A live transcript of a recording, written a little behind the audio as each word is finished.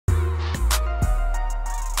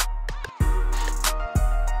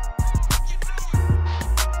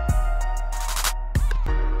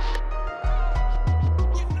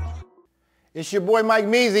It's your boy Mike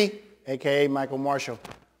Measy, aka Michael Marshall.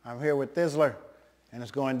 I'm here with Thizzler, and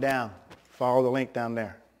it's going down. Follow the link down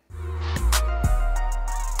there.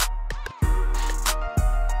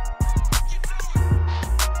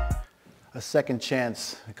 A second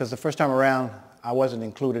chance, because the first time around, I wasn't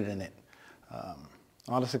included in it.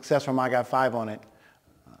 All the success from I Got 5 on it,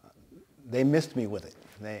 they missed me with it.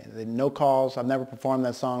 They no calls. I've never performed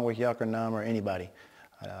that song with Yuck or Numb or anybody.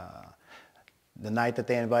 The night that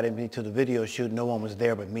they invited me to the video shoot, no one was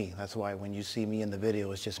there but me. That's why when you see me in the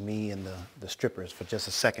video, it's just me and the strippers for just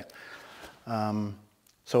a second.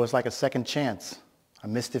 So it's like a second chance. I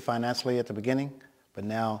missed it financially at the beginning, but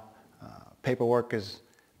now paperwork has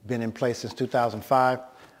been in place since 2005.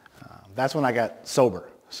 That's when I got sober.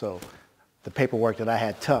 So the paperwork that I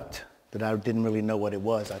had tucked, that I didn't really know what it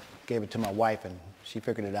was, I gave it to my wife and she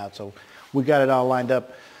figured it out. So we got it all lined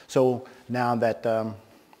up. So now that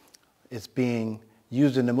it's being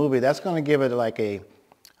used in the movie, that's going to give it like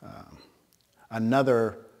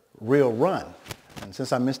another real run. And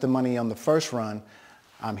since I missed the money on the first run,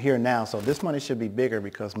 I'm here now. So this money should be bigger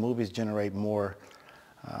because movies generate more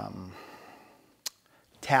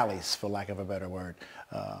tallies, for lack of a better word,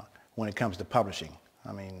 when it comes to publishing.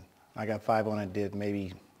 I mean, I Got 5 on it, did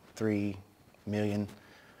maybe 3 million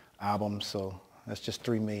albums, so that's just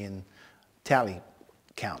 3 million tally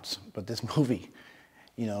counts. But this movie,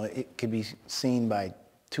 you know, it could be seen by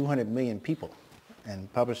 200 million people,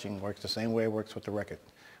 and publishing works the same way it works with the record.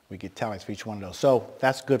 We get tallies for each one of those, so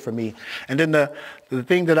that's good for me. And then the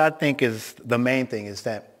thing that I think is the main thing is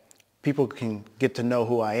that people can get to know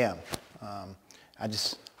who I am.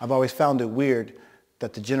 I've always found it weird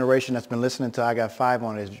that the generation that's been listening to I Got 5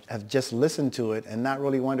 on it have just listened to it and not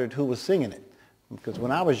really wondered who was singing it. Because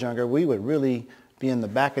when I was younger, we would really be in the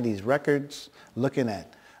back of these records looking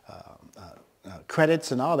at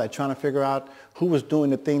credits and all that, trying to figure out who was doing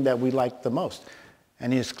the thing that we liked the most.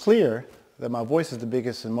 And it's clear that my voice is the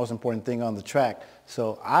biggest and most important thing on the track.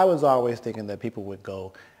 So I was always thinking that people would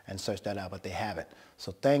go and search that out, but they haven't.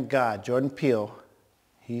 So thank God, Jordan Peele,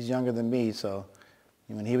 he's younger than me, so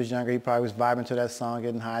when he was younger, he probably was vibing to that song,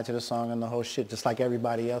 getting high to the song and the whole shit, just like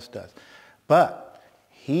everybody else does. But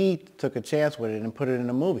he took a chance with it and put it in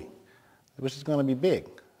a movie, which is going to be big.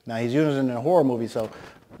 Now, he's using it in a horror movie, so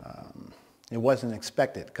it wasn't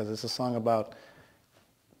expected, because it's a song about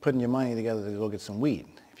putting your money together to go get some weed.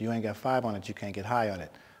 If you ain't got 5 on it, you can't get high on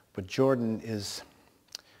it. But Jordan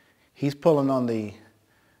he's pulling on the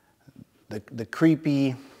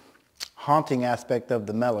creepy, haunting aspect of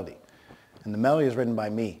the melody. And the melody is written by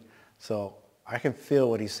me, so I can feel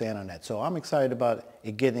what he's saying on that. So I'm excited about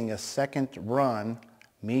it getting a second run,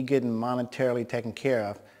 me getting monetarily taken care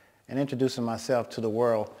of, and introducing myself to the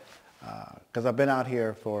world. Because I've been out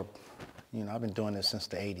here for, I've been doing this since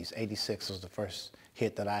the 80s. 86 was the first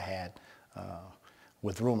hit that I had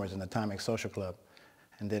with Rumors in the Timex Social Club.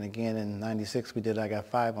 And then again in 96 we did I Got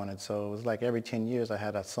 5 on it. So it was like every 10 years I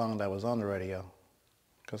had a song that was on the radio.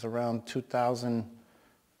 Because around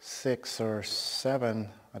 2006 or 7,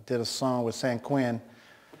 I did a song with San Quinn.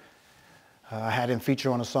 I had him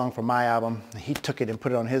feature on a song for my album. He took it and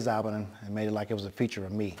put it on his album and made it like it was a feature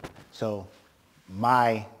of me. So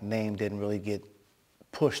my name didn't really get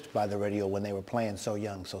pushed by the radio when they were playing So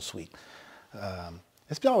Young, So Sweet.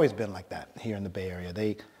 It's always been like that here in the Bay Area.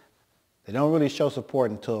 They don't really show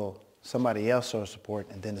support until somebody else shows support,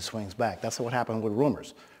 and then it swings back. That's what happened with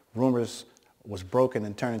Rumors. Rumors was broken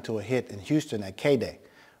and turned into a hit in Houston at K-Day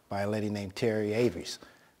by a lady named Terry Avery's.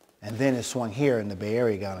 And then it swung here in the Bay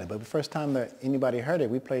Area, got it. But the first time that anybody heard it,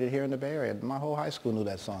 we played it here in the Bay Area. My whole high school knew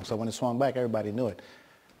that song. So when it swung back, everybody knew it.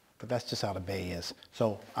 But that's just how the Bay is.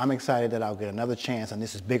 So I'm excited that I'll get another chance, and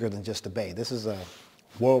this is bigger than just the Bay. This is a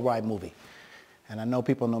worldwide movie. And I know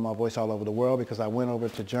people know my voice all over the world because I went over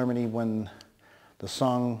to Germany when the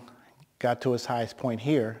song got to its highest point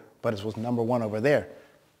here, but it was #1 over there.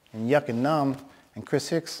 And Yuck and Numb and Chris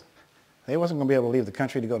Hicks, they wasn't going to be able to leave the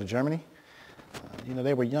country to go to Germany.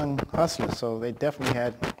 They were young hustlers, so they definitely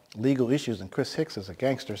had legal issues, and Chris Hicks is a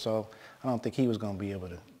gangster, so I don't think he was going to be able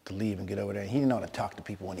to leave and get over there. And he didn't know how to talk to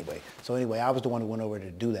people anyway. So anyway, I was the one who went over there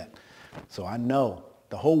to do that. So I know,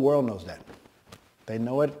 the whole world knows that. They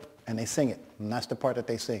know it, and they sing it. And that's the part that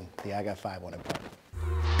they sing, the I Got 5 on it part.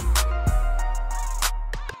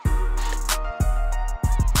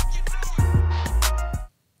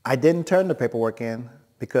 I didn't turn the paperwork in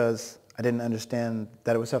because I didn't understand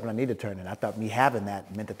that it was something I needed to turn in. I thought me having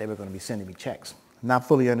that meant that they were going to be sending me checks. Not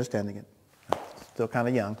fully understanding it. Still kind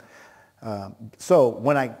of young. So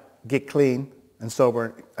when I get clean and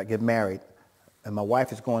sober, I get married, and my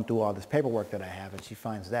wife is going through all this paperwork that I have, and she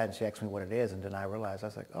finds that, and she asks me what it is, and then I realize, I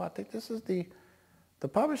was like, oh, I think this is the the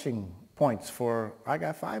publishing points for I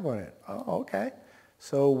Got Five on it. Oh, okay.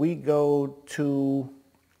 So we go to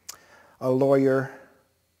a lawyer,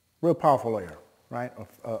 real powerful lawyer, right?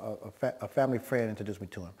 A family friend introduced me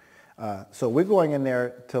to him. So we're going in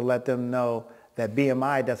there to let them know that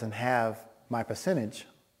BMI doesn't have my percentage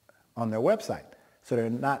on their website. So they're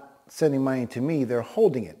not sending money to me, they're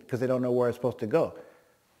holding it because they don't know where it's supposed to go.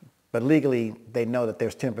 But legally, they know that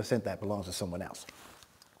there's 10% that belongs to someone else.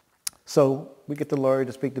 So we get the lawyer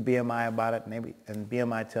to speak to BMI about it, and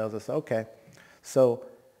BMI tells us, okay, so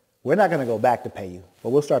we're not going to go back to pay you, but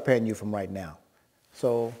we'll start paying you from right now.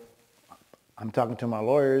 So I'm talking to my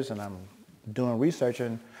lawyers, and I'm doing research,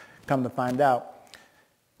 and come to find out,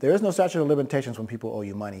 there is no statute of limitations when people owe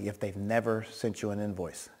you money if they've never sent you an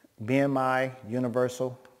invoice. BMI,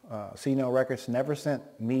 Universal, CNO Records never sent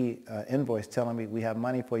me an invoice telling me we have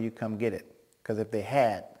money for you, come get it. Because if they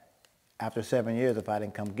had, after 7 years, if I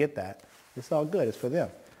didn't come get that, it's all good, it's for them.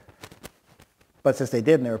 But since they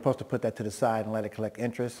didn't, they were supposed to put that to the side and let it collect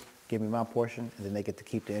interest, give me my portion, and then they get to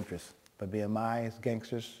keep the interest. But BMI is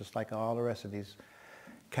gangsters, just like all the rest of these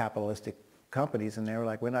capitalistic companies, and they were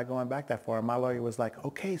like, we're not going back that far. And my lawyer was like,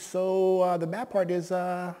 okay, so the bad part is it's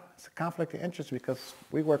a conflict of interest because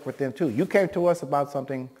we work with them too. You came to us about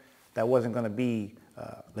something that wasn't going to be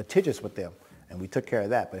litigious with them, and we took care of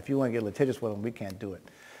that. But if you want to get litigious with them, we can't do it.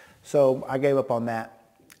 So I gave up on that,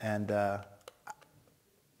 and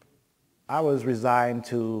I was resigned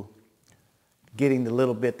to getting the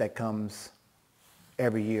little bit that comes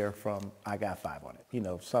every year from I Got Five on it. You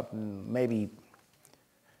know, something maybe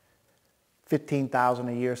 15,000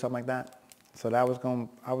 a year, something like that. So I was going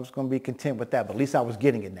to be content with that, but at least I was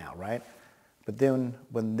getting it now, right? But then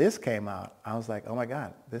when this came out, I was like, oh my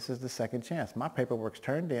God, this is the second chance. My paperwork's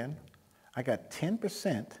turned in. I got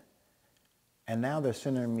 10%, and now they're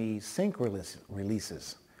sending me sync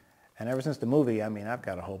releases. And ever since the movie, I mean, I've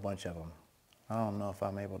got a whole bunch of them. I don't know if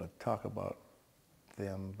I'm able to talk about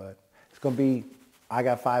them, but it's going to be, I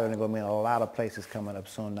Got Five, and they're going to be in a lot of places coming up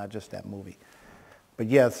soon, not just that movie. But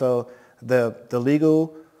yeah, so the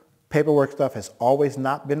legal paperwork stuff has always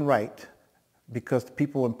not been right because the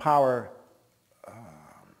people in power,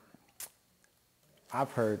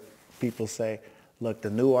 I've heard people say, look,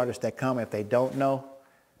 the new artists that come, if they don't know,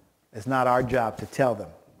 it's not our job to tell them.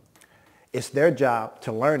 It's their job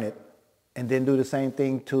to learn it and then do the same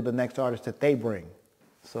thing to the next artist that they bring.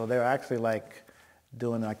 So they're actually like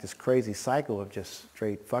doing like this crazy cycle of just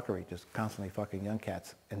straight fuckery, just constantly fucking young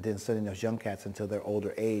cats and then sending those young cats until their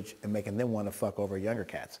older age and making them want to fuck over younger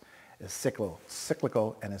cats. It's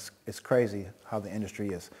cyclical, and it's crazy how the industry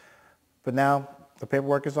is. But now the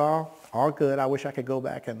paperwork is all good. I wish I could go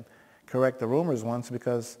back and correct the rumors once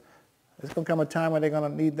because there's going to come a time when they're going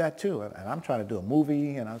to need that too. And I'm trying to do a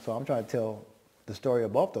movie, and so I'm trying to tell the story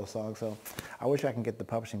of both those songs. So I wish I can get the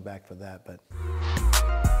publishing back for that. But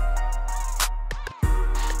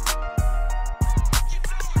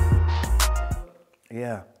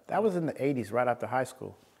yeah, that was in the 80s, right after high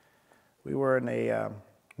school. We were in a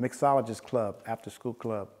mixologist club, after school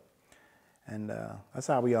club. And that's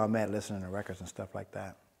how we all met, listening to records and stuff like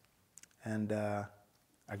that. And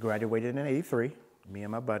I graduated in '83, me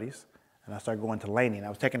and my buddies, and I started going to Laney, and I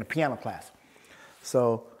was taking a piano class.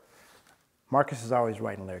 So Marcus is always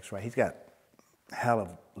writing lyrics, right? He's got a hell of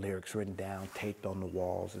lyrics written down, taped on the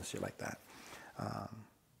walls and shit like that.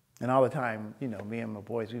 And all the time, you know, me and my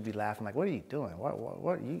boys, we'd be laughing like, what are you doing?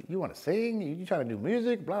 What you want to sing? You trying to do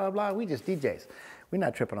music? Blah, blah, blah. We just DJs. We're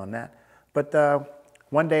not tripping on that. But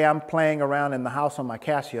one day I'm playing around in the house on my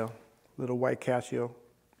Casio, little white Casio.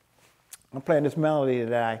 I'm playing this melody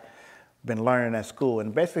that I've been learning at school.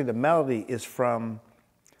 And basically the melody is from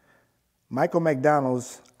Michael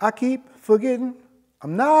McDonald's I Keep Forgetting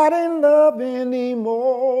I'm Not in Love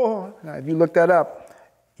Anymore. Now, if you look that up,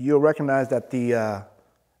 you'll recognize that the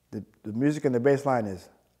music in the bass line is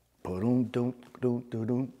boom doom doom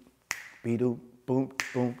doom be doom boom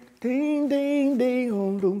boom ding ding ding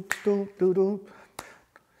doom doom doom doom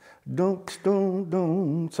doom doom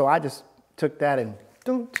doom. So I just took that and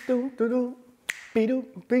doom doom doom be doom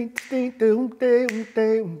ding ding doom doom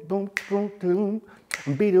doom boom boom doom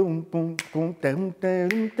be doom boom boom doom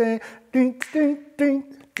doom ding ding ding ding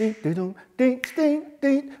ding ding ding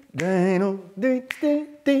ding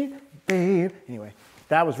ding ding. Anyway,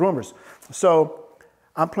 that was Rumors. So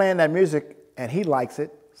I'm playing that music and he likes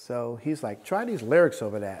it. So he's like, try these lyrics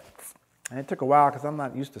over that. And it took a while because I'm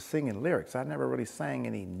not used to singing lyrics. I never really sang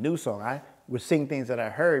any new song. I would sing things that I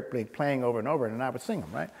heard playing over and over, and I would sing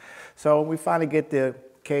them, right? So we finally get the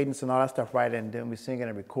cadence and all that stuff right, and then we sing it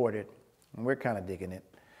and record it, and we're kind of digging it.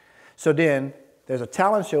 So then there's a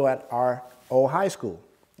talent show at our old high school,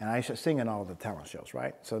 And I used to sing in all the talent shows,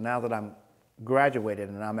 right? So now that I'm graduated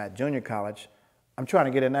and I'm at junior college, I'm trying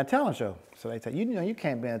to get in that talent show. So they say, you know, you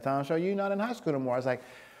can't be in a talent show. You're not in high school anymore. I was like,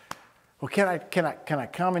 well, can I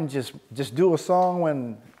come and just do a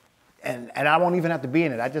song and I won't even have to be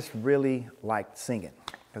in it. I just really liked singing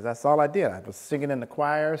because that's all I did. I was singing in the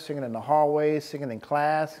choir, singing in the hallways, singing in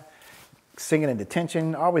class, singing in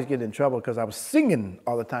detention. I always get in trouble because I was singing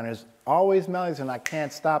all the time. There's always melodies and I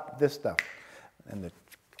can't stop this stuff. And the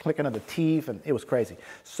clicking of the teeth, and it was crazy.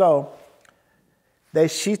 So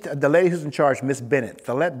the lady who's in charge, Miss Bennett,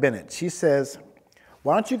 Thalette Bennett, she says,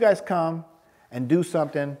 why don't you guys come and do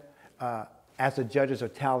something as the judges are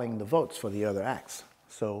tallying the votes for the other acts?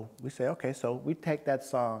 So we say, okay, so we take that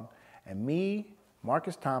song, and me,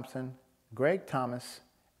 Marcus Thompson, Greg Thomas,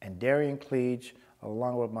 and Darian Cleage,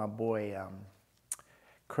 along with my boy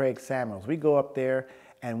Craig Samuels, we go up there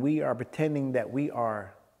and we are pretending that we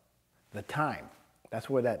are the Time. That's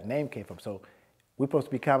where that name came from. So we're supposed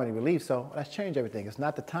to be Comedy Relief, so let's change everything. It's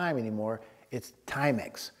not the Time anymore, it's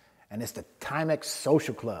Timex. And it's the Timex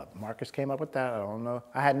Social Club. Marcus came up with that, I don't know.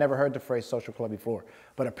 I had never heard the phrase social club before,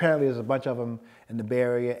 but apparently there's a bunch of them in the Bay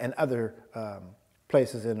Area and other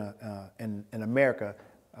places in America.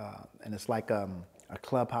 And it's like a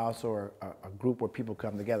clubhouse or a group where people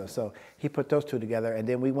come together. So he put those two together, and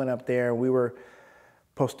then we went up there and we were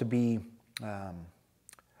supposed to be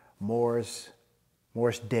Morris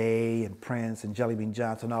Day and Prince and Jelly Bean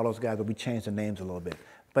Johnson, all those guys, but we changed the names a little bit.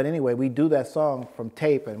 But anyway, we do that song from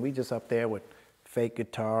tape, and we just up there with fake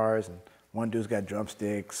guitars, and one dude's got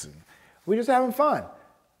drumsticks, and we just having fun.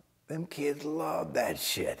 Them kids love that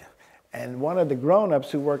shit. And one of the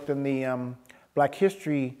grown-ups who worked in the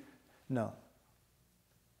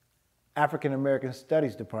African American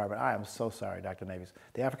Studies Department. I am so sorry, Dr. Navies.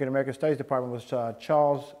 The African American Studies Department was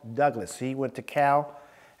Charles Douglas. He went to Cal,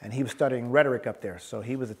 and he was studying rhetoric up there. So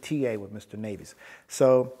he was a TA with Mr. Navies.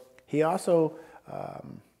 So he also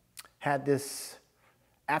had this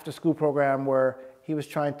after-school program where he was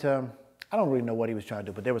trying to, I don't really know what he was trying to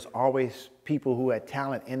do, but there was always people who had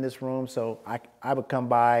talent in this room. So I would come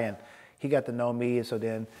by, and he got to know me. And so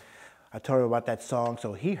then I told him about that song.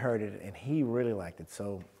 So he heard it, and he really liked it.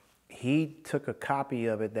 So he took a copy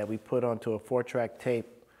of it that we put onto a 4-track tape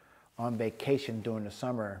on vacation during the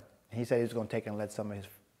summer. And he said he was going to take it and let some of his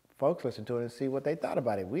folks listen to it and see what they thought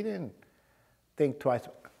about it. We didn't think twice.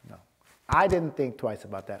 No, I didn't think twice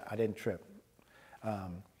about that. I didn't trip.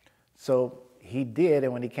 So he did,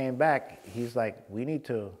 and when he came back, he's like, we need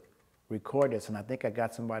to record this, and I think I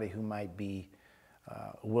got somebody who might be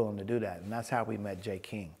willing to do that. And that's how we met Jay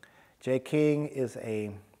King. Jay King is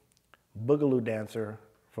a boogaloo dancer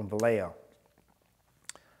from Vallejo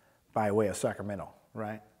by way of Sacramento,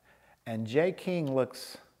 right? And Jay King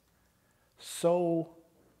looks so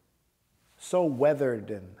weathered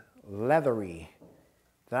and leathery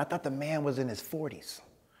that I thought the man was in his 40s.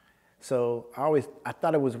 So I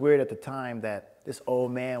thought it was weird at the time that this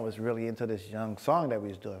old man was really into this young song that we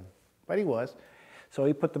was doing, but he was. So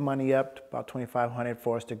he put the money up to about $2,500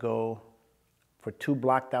 for us to go for 2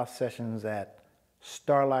 blocked out sessions at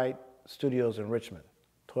Starlight Studios in Richmond,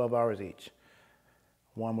 12 hours each.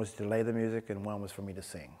 One was to lay the music and one was for me to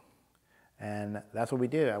sing. And that's what we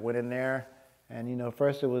did. I went in there, and you know,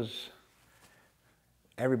 first it was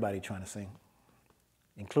everybody trying to sing,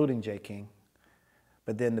 including Jay King.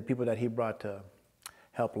 But then the people that he brought to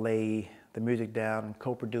help lay the music down and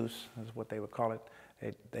co-produce, is what they would call it,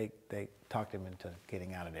 they talked him into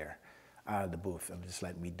getting out of there, out of the booth, and just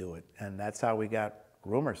letting me do it. And that's how we got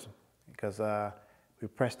Rumors, because we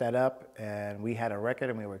pressed that up, and we had a record,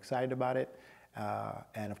 and we were excited about it.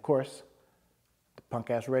 And of course, the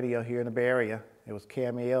punk-ass radio here in the Bay Area, it was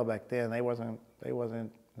KMEL back then. They wasn't,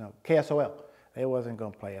 no, KSOL. They wasn't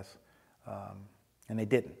gonna play us, and they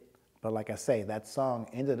didn't. But like I say, that song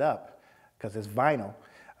ended up, because it's vinyl,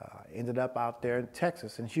 ended up out there in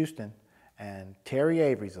Texas, in Houston, and Terry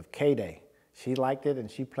Avery's of K-Day, she liked it, and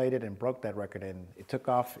she played it and broke that record, and it took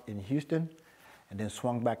off in Houston, and then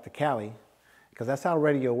swung back to Cali, because that's how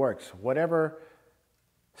radio works. Whatever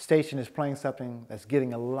station is playing something that's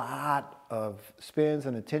getting a lot of spins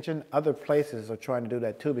and attention, other places are trying to do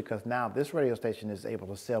that too, because now this radio station is able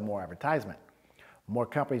to sell more advertisement. More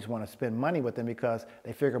companies want to spend money with them because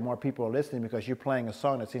they figure more people are listening because you're playing a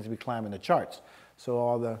song that seems to be climbing the charts. So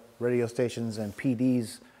all the radio stations and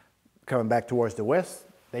PDs coming back towards the West,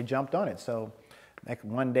 they jumped on it. So like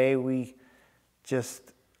one day we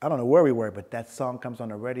just, I don't know where we were, but that song comes on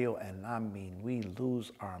the radio, and I mean, we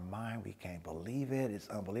lose our mind. We can't believe it. It's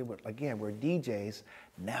unbelievable. Again, we're DJs.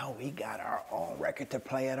 Now we got our own record to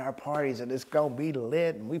play at our parties, and it's gonna be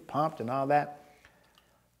lit, and we pumped and all that.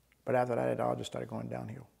 But after that, it all just started going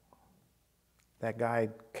downhill. That guy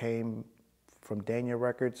came from Dania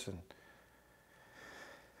Records, and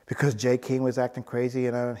because Jay King was acting crazy,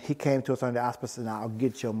 and he came to us under the auspices, and I'll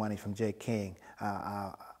get your money from Jay King.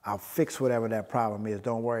 I'll fix whatever that problem is.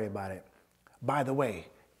 Don't worry about it. By the way,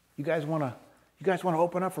 you guys wanna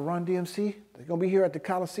open up for Run DMC? They're gonna be here at the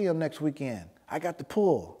Coliseum next weekend. I got the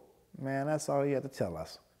pull. Man, that's all he had to tell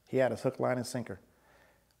us. He had us hook, line, and sinker.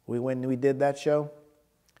 When we did that show,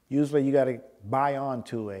 usually you gotta buy on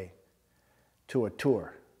to a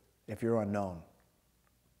tour if you're unknown.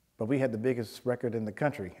 But we had the biggest record in the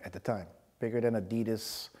country at the time. Bigger than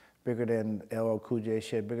Adidas, bigger than LL Cool J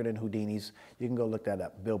shit, bigger than Houdini's. You can go look that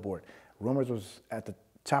up, Billboard. Rumors was at the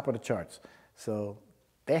top of the charts. So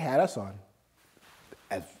they had us on,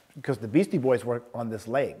 because the Beastie Boys were on this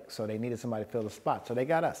leg, so they needed somebody to fill the spot, so they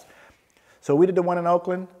got us. So we did the one in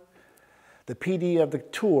Oakland. The PD of the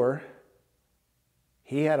tour,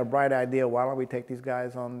 he had a bright idea, why don't we take these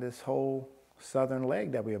guys on this whole southern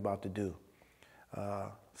leg that we're about to do?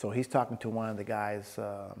 So he's talking to one of the guys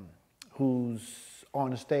who's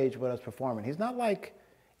on the stage with us performing. He's not like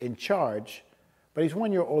in charge, but he's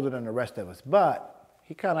 1 year older than the rest of us. But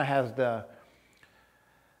he kind of has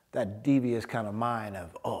that devious kind of mind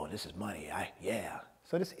of, oh, this is money, yeah.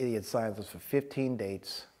 So this idiot signs us for 15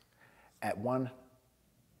 dates at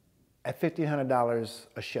 $1,500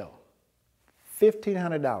 a show.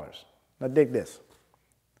 $1,500. Now dig this.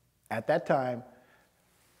 At that time,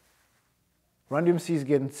 Run DMC's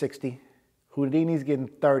getting 60, Houdini's getting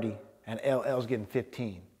 30, and LL's getting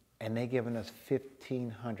 15. And they giving us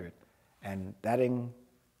 $1,500. And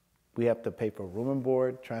we have to pay for room and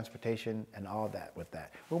board, transportation, and all that with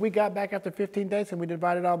that. When we got back after 15 days and we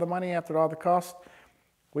divided all the money after all the costs,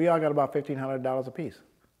 we all got about $1,500 a piece.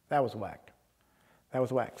 That was whack. That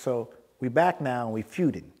was whack. So we back now and we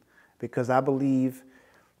feuding, because I believe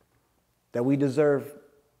that we deserve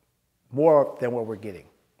more than what we're getting.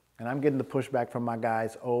 And I'm getting the pushback from my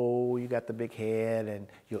guys, oh, you got the big head and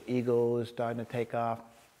your ego is starting to take off.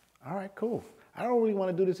 All right, cool. I don't really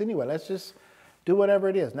want to do this anyway. Let's just do whatever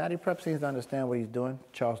it is. Natty Prep seems to understand what he's doing,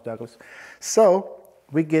 Charles Douglas. So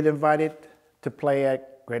we get invited to play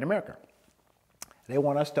at Great America. They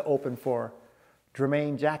want us to open for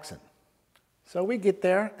Jermaine Jackson. So we get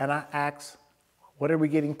there and I ask, what are we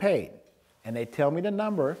getting paid? And they tell me the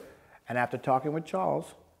number, and after talking with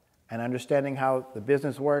Charles and understanding how the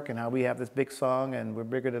business work and how we have this big song and we're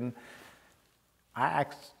bigger than, I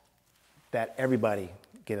asked that everybody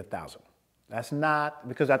get 1,000. That's not,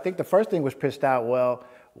 because I think the first thing was pitched out, well,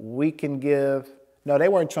 we can give, no, they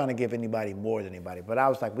weren't trying to give anybody more than anybody, but I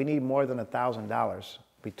was like, we need more than $1,000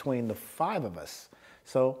 between the 5 of us.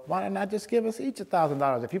 So why not just give us each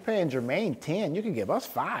 $1,000? If you're paying Jermaine 10, you can give us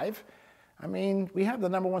 5. I mean, we have the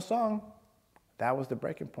 #1 song. That was the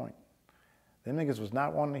breaking point. Them niggas was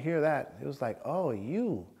not wanting to hear that. It was like, oh,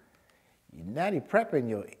 you Natty Prep in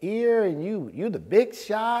your ear, and you the big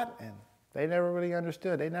shot, and they never really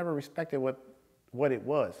understood. They never respected what it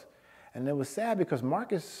was. And it was sad because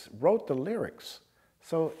Marcus wrote the lyrics.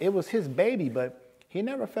 So it was his baby, but he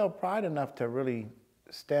never felt pride enough to really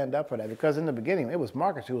stand up for that, because in the beginning, it was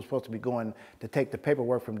Marcus who was supposed to be going to take the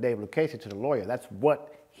paperwork from Dave Lucchese to the lawyer. That's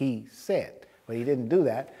what he said, but he didn't do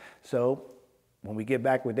that. So when we get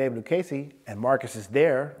back with Dave Lucchese and Marcus is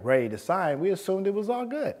there, ready to sign, we assumed it was all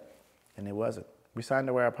good, and it wasn't. We signed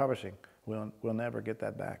to Wire Publishing. We'll never get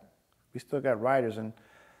that back. We still got writers, and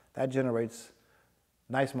that generates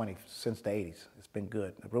nice money since the 80s. It's been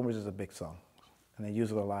good. Rumors is a big song, and they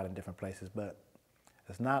use it a lot in different places, but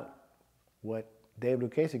it's not what Dave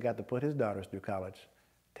Lucchese got to put his daughters through college,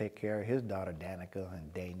 take care of his daughter Danica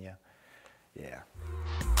and Dania. Yeah.